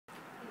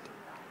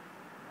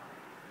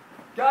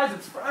Guys,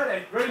 it's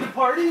Friday. Ready to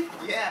party?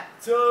 Yeah,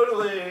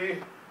 totally.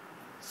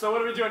 So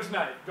what are we doing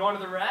tonight? Going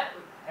to the Rat?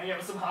 Hang out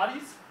with some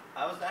hotties?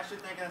 I was actually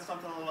thinking of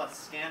something a little less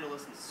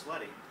scandalous and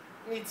sweaty.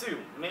 Me too.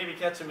 Maybe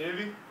catch a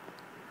movie?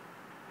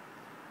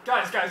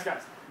 Guys.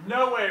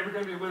 No way we're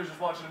going to be losers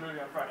watching a movie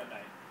on Friday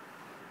night.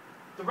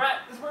 The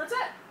Rat is where it's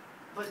at.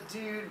 But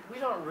dude, we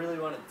don't really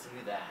want to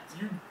do that.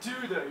 You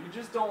do though. You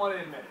just don't want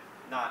to admit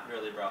it. Not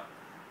really, bro.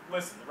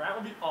 Listen, the Rat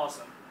will be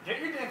awesome. Get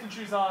your dancing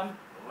shoes on.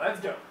 Let's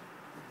go.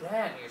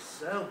 Dan, you're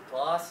so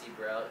bossy,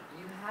 bro.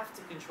 You have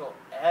to control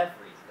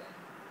everything.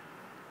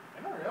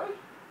 Am I really?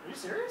 Are you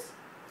serious?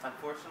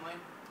 Unfortunately,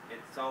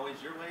 it's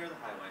always your way or the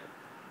highway.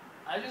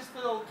 I just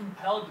feel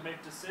compelled to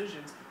make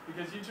decisions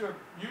because you two are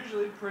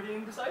usually pretty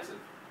indecisive.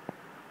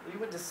 We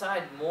would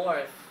decide more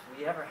if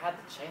we ever had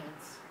the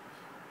chance.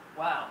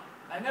 Wow,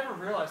 I never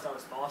realized I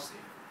was bossy.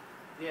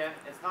 Yeah,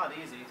 it's not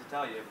easy to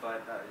tell you,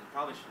 but you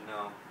probably should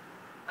know.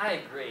 I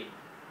agree.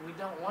 We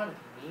don't want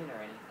to be mean or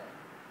anything.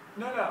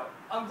 No,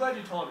 I'm glad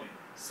you told me.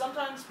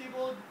 Sometimes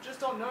people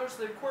just don't notice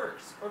their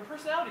quirks or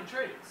personality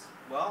traits.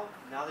 Well,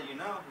 now that you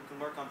know, we can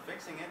work on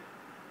fixing it.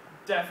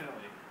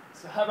 Definitely.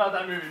 So how about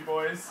that movie,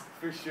 boys?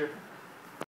 For sure.